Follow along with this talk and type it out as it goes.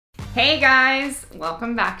Hey guys,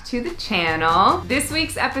 welcome back to the channel. This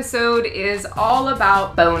week's episode is all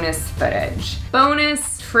about bonus footage.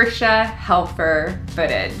 Bonus Tricia Helfer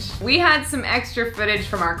footage. We had some extra footage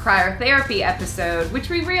from our cryotherapy episode, which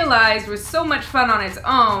we realized was so much fun on its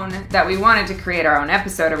own that we wanted to create our own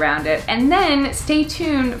episode around it. And then stay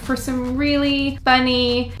tuned for some really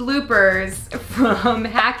funny bloopers from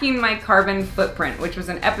hacking my carbon footprint, which was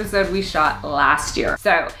an episode we shot last year.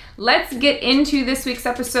 So let's get into this week's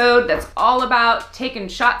episode that's all about taking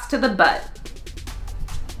shots to the butt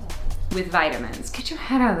with vitamins. Get your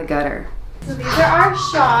head out of the gutter. So these are our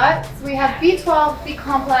shots. We have B12,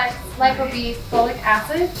 B-complex, lipo-B, folic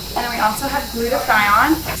acid, and then we also have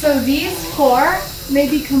glutathione. So these four may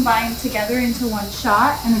be combined together into one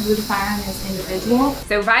shot, and the glutathione is individual.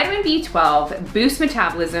 So vitamin B12 boosts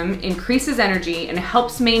metabolism, increases energy, and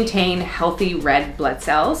helps maintain healthy red blood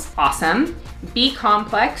cells. Awesome.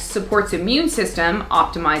 B-complex supports immune system,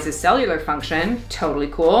 optimizes cellular function, totally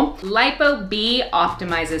cool. Lipo-B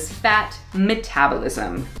optimizes fat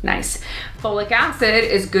metabolism, nice. Folic acid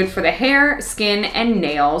is good for the hair, skin, and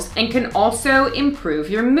nails, and can also improve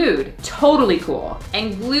your mood, totally cool.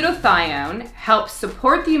 And glutathione helps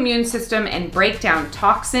support the immune system and break down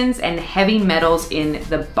toxins and heavy metals in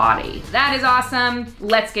the body. That is awesome.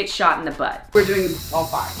 Let's get shot in the butt. We're doing all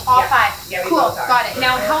five. All five. Yeah, we cool, both are. got it.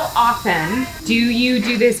 Now, how often do you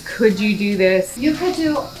do this? Could you do this? You could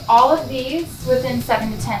do all of these within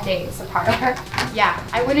 7 to 10 days apart. Okay. Yeah,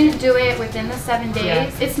 I wouldn't do it within the 7 days.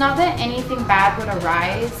 Yeah. It's not that anything bad would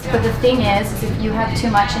arise, but the thing is if you have too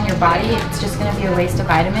much in your body, it's just gonna be a waste of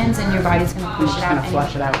vitamins and your body's gonna push it out. Gonna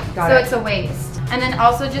flush it out. So it's a waste. And then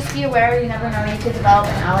also just be aware, you never know, you could develop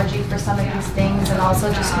an allergy for some of these things, and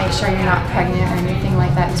also just make sure you're not pregnant or anything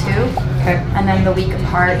like that too. Okay. And then the week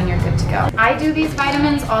apart and you're good to go. I do these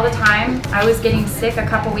vitamins all the time. I was getting sick a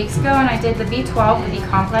couple weeks ago and I did the B12, the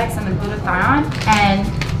B-complex, and the glutathione, and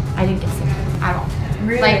I didn't get sick at all.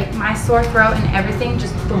 Really? Like my sore throat and everything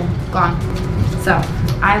just boom, gone. So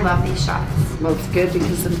I love these shots. Well, it's good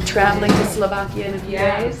because I'm traveling to Slovakia in a few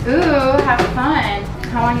days. Ooh, have fun.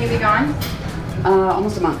 How long have you gone?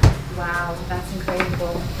 Almost a month. Wow, that's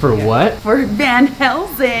incredible. For what? For Van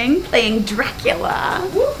Helsing playing Dracula.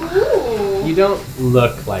 Woohoo! You don't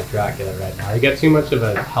look like Dracula right now. You got too much of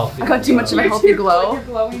a healthy I got too much of a healthy glow. You're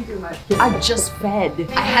glowing too much. I just fed.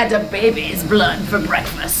 I had a baby's blood for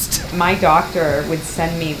breakfast. My doctor would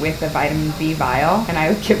send me with a vitamin B vial, and I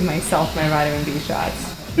would give myself my vitamin B shots.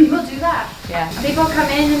 People do that. Yeah. People come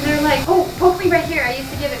in and they're like, oh, poke me right here. I used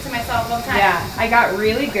to give it to myself all the time. Yeah, I got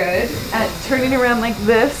really good at turning around like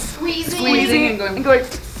this, Squeezing and going.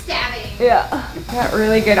 stabbing. Yeah. Got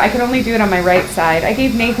really good. I could only do it on my right side. I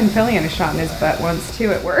gave Nathan Fillion a shot in his butt once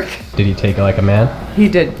too at work. Did he take it like a man? He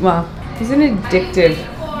did. Well, he's an addictive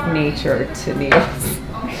nature to needles.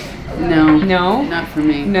 No. No? Not for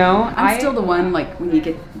me. No, I'm still the one, like, when you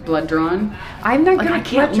get blood drawn. I'm not Like, gonna I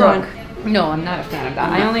can't blood look. drawn. No, I'm not a fan of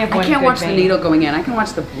that. I only have one I can't good watch vein. the needle going in. I can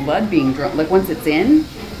watch the blood being drawn, like once it's in,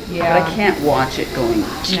 Yeah. but I can't watch it going.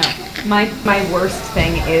 No. My worst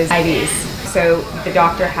thing is IVs. So the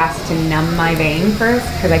doctor has to numb my vein first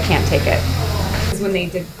because I can't take it. When they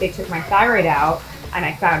took my thyroid out, and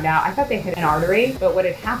I found out, I thought they hit an artery, but what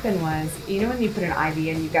had happened was, you know when you put an IV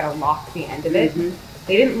in, you gotta lock the end of it? Mhm.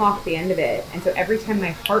 They didn't lock the end of it, and so every time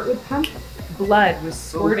my heart would pump, blood was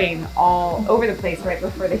squirting all over the place right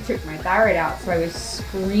before they took my thyroid out, so I was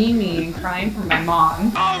screaming and crying for my mom.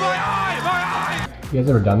 You guys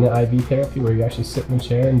ever done the IV therapy where you actually sit in the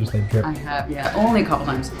chair and just like drip? I have, yeah, only a couple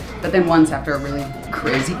times, but then once after a really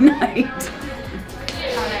crazy night.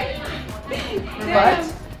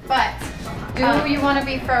 But do you want to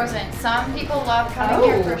be frozen? Some people love coming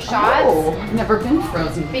here for shots I've never been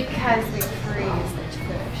frozen. because we freeze the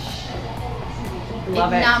tush.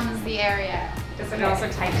 Love it it. numbs the area. Does it also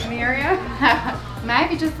tighten the area?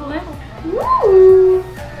 Maybe just a little. Woo!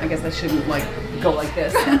 I guess I shouldn't like go like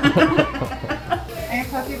this. I'm gonna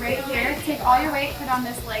poke you right here. Take all your weight, put on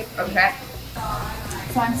this leg. Okay.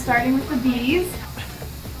 So I'm starting with the B's.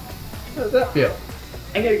 How does that feel?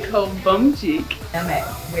 I got a cold bum cheek. Numb it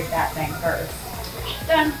with that thing first.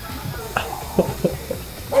 Done.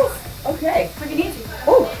 Okay. Quick and easy.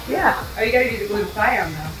 Oh, yeah. Oh, you gotta do the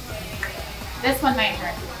glutathione though. This one might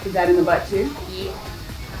hurt. Is that in the butt too? Yeah.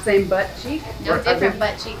 Same butt cheek? No, Or different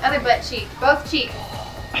butt cheek. Other butt cheek. Both cheeks.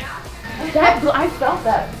 That, I felt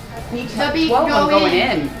that. The B Well, go going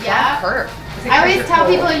in. in. Yeah. That hurt. I always tell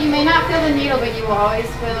people you may not feel the needle, but you will always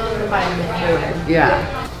feel the vitamin E.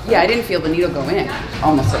 Yeah. Yeah, I didn't feel the needle go in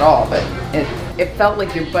almost at all, but it felt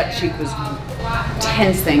like your butt cheek was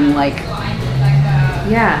tensing, like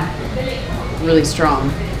Yeah. really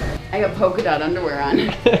strong. I got polka dot underwear on.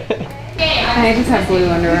 I just have blue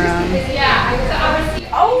underwear on.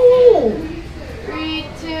 Oh! 3,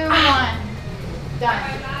 2, 1.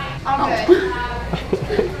 Done. All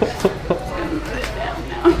good.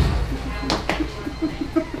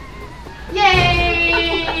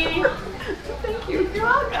 Yay! Thank you. You're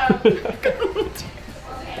welcome.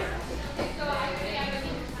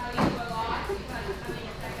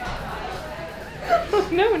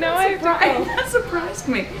 No, now I have to go. That surprised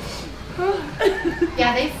me.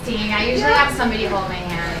 Yeah, they sting. I usually have somebody hold my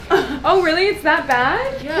hand. Oh, really? It's that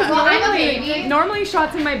bad? Yeah. Well, I'm a baby. Normally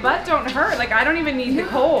shots in my butt don't hurt. Like, I don't even need the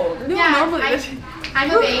cold. No, Yeah, normally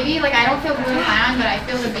I'm a baby. Like, I don't feel glutathione, but I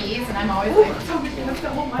feel the bees, and I'm always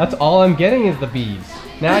like, That's all I'm getting is the bees.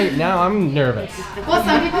 Now I'm nervous. well,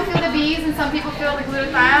 some people feel the bees, and some people feel the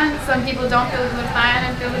glutathione. Some people don't feel the glutathione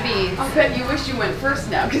and feel the bees. I bet you wish you went first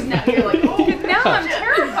now, because now you're like, oh. Now I'm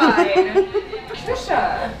terrified.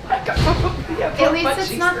 Trisha. At least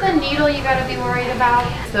it's not the needle you gotta be worried about.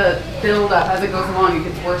 The build up as it goes along, it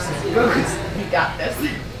gets worse as it goes. You got this.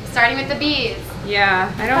 Starting with the bees.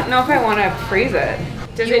 Yeah, I don't know if I want to freeze it.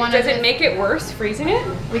 Does You wanna it just- make it worse freezing it?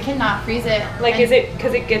 We cannot freeze it. Like, And- is it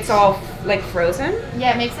because it gets all like frozen?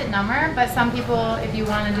 Yeah, it makes it number, but some people, if you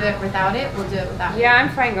want to do it without it, will do it without it. Yeah, I'm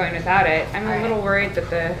fine going without it. I'm a Alright. little worried that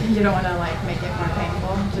the You don't want to like make it more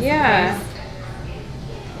painful. Just in yeah. case.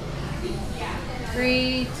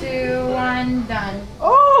 3, 2, 1, done.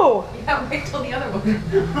 Oh. Yeah, wait till the other one.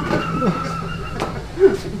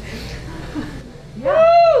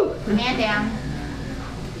 Woo! And down.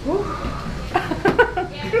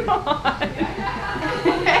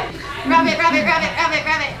 Rub it, rub it, rub it, rub it,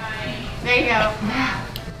 rub it. There you go.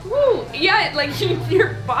 Woo! Yeah, like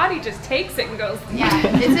your body just takes it and goes. Yeah,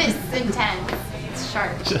 it's intense. It's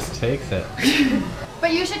sharp. Just takes it.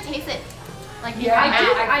 But you should taste it. Like you I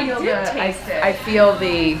have- did taste it. I feel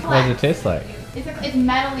the. What does it taste like? It's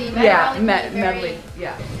metally. Yeah, metallic-y, medley.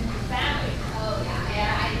 Yeah.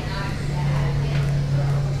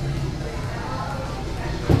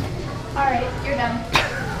 Alright, you're done.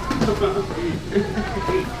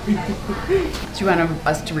 Do you want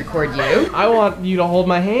us to record you? I want you to hold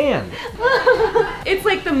my hand. It's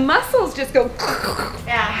like the muscles just go.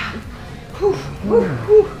 Yeah.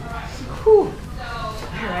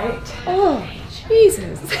 Alright. Oh,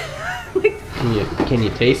 Jesus. Like, Can you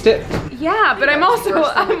taste it? yeah, but I'm also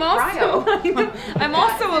worse than I'm also I'm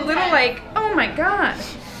also a little like, oh my god.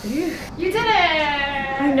 You did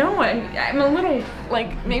it! I know I'm a little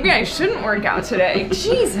like maybe I shouldn't work out today.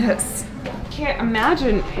 Jesus. Can't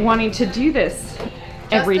imagine wanting to do this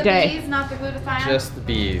every Just day. the bees, not the glutathione? Just the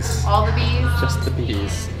bees. all the bees? Just the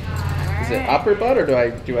bees. Is it upper butt or do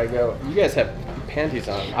I go? You guys have panties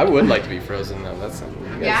on. I would like to be frozen though. That's you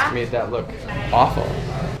guys Yeah? made that look awful.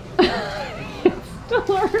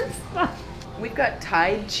 Still hurts. We've got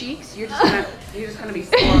tied cheeks. You're just gonna be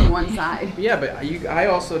sore on one side. Yeah, but I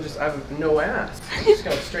also just I have no ass. I'm just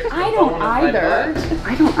going straight to the I bone don't of my either. butt.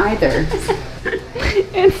 I don't either.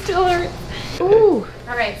 It still hurts. Ooh.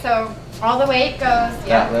 Alright, so all the weight goes. That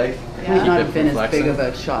Yeah. leg. Might not Keep have it been as flexing. big of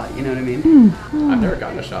a shot. You know what I mean? I've never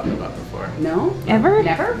gotten a shot in the butt before. No. Ever?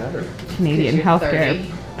 Never. Never. Canadian You're healthcare.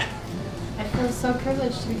 30. I feel so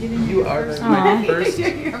privileged to be giving You are first. my first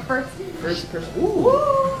Your first. person. Ooh.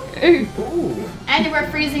 Ooh. And we're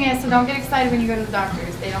freezing it, so don't get excited when you go to the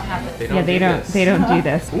doctors. They don't have it. They don't do this. They don't do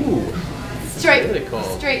this. Ooh. Straight, Really cold.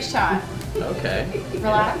 straight shot. Okay.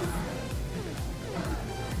 Relax.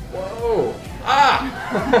 Whoa.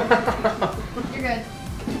 Ah. You're good.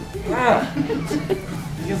 Ah.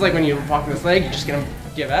 Feels like when you walk this leg, you're just gonna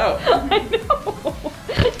give out. I know.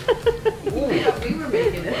 Ooh. We were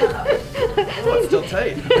making it up. Oh, it's still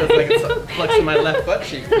tight. It feels like it's flexing my left butt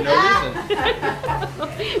cheek for no reason.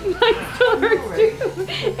 Mine still hurts too.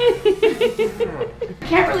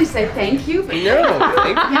 Can't really say thank you, but No,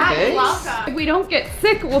 thank you. Yeah, you're Thanks. welcome. If we don't get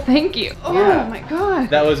sick, well, thank you. Oh Yeah. my god.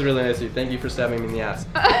 That was really nice of you. Thank you for stabbing me in the ass.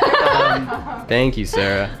 Thank you,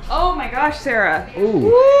 Sarah. Oh my gosh, Sarah. Ooh.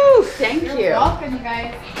 Woo. thank You're you. welcome, you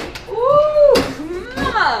guys. Woo.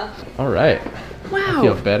 Mwah. All right. I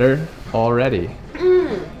feel Wow. better already.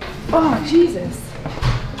 Oh, Jesus.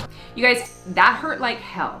 You guys, that hurt like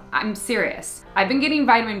hell. I'm serious. I've been getting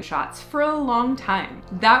vitamin shots for a long time.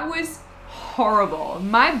 That was horrible.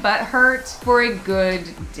 My butt hurt for a good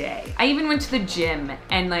day. I even went to the gym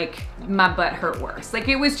and like my butt hurt worse. Like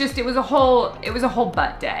it was a whole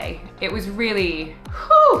butt day. It was really,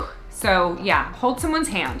 whew. So yeah, hold someone's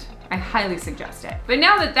hand. I highly suggest it. But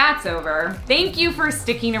now that that's over, thank you for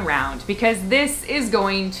sticking around because this is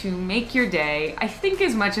going to make your day, I think,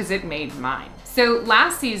 as much as it made mine. So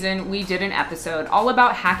last season, we did an episode all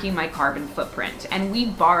about hacking my carbon footprint, and we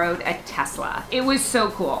borrowed a Tesla. It was so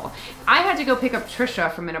cool. I had to go pick up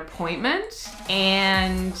Tricia from an appointment,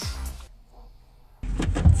 and...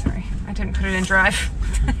 Sorry, I didn't put it in drive.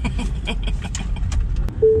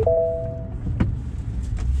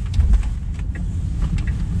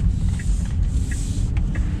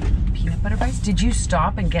 Peanut butter bites? Did you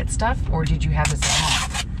stop and get stuff, or did you have this at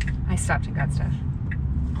home? I stopped and got stuff.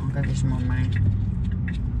 I'll go get some more of mine.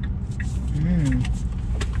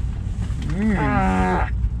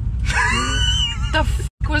 The f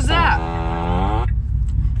was that?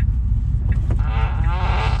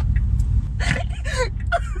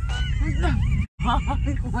 What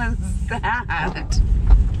the fuck was that?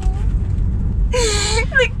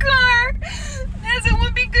 The car has a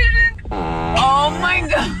whoopee cushion. Oh my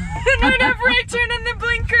god! And whenever I turn on the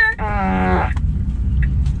blinker.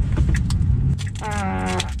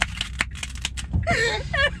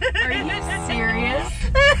 Are you serious?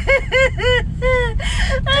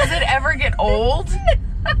 Does it ever get old?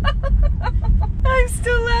 I'm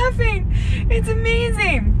still laughing. It's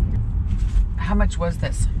amazing. How much was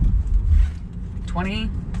this? 20?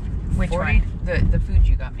 Which 40? one? The food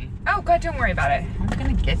you got me. Oh God, don't worry about it. I'm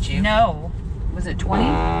gonna get you. No. Was it 20?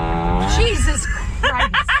 Jesus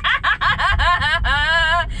Christ.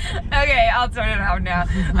 Okay, I'll turn it out now.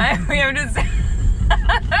 We have to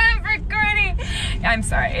I'm recording. I'm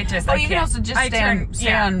sorry. It just. Oh, you can also just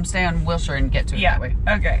stay on Wilshire and get to it that way.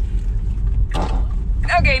 Okay.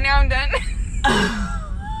 Okay, now I'm done.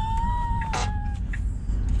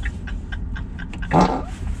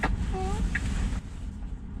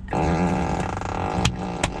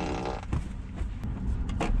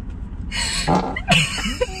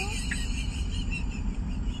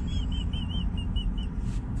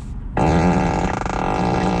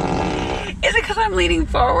 Is it because I'm leaning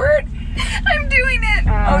forward? I'm doing it.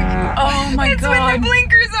 Oh my it's god. It's with the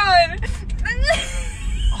blinkers on.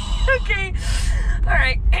 Okay. All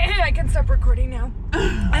right. I can stop recording now.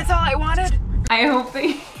 That's all I wanted. I hope that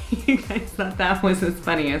you guys thought that was as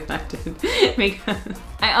funny as I did, because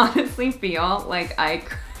I honestly feel like I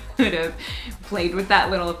could have played with that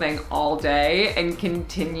little thing all day and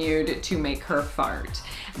continued to make her fart.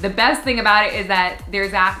 The best thing about it is that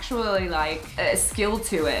there's actually like a skill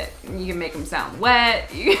to it. You can make them sound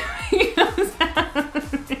wet. You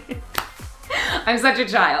I'm such a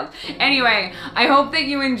child. Anyway, I hope that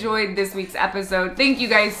you enjoyed this week's episode. Thank you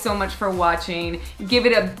guys so much for watching. Give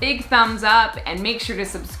it a big thumbs up and make sure to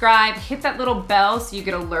subscribe. Hit that little bell so you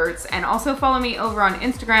get alerts, and also follow me over on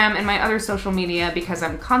Instagram and my other social media, because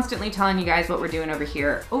I'm constantly telling you guys what we're doing over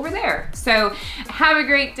here, over there. So have a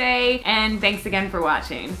great day, and thanks again for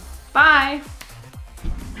watching. Bye.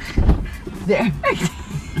 There.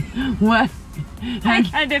 What? I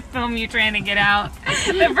had to film you trying to get out.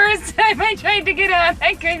 The first time I tried to get out,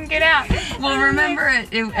 I couldn't get out. Well, remember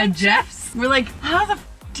at Jeff's, we're like, how the f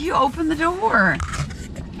do you open the door?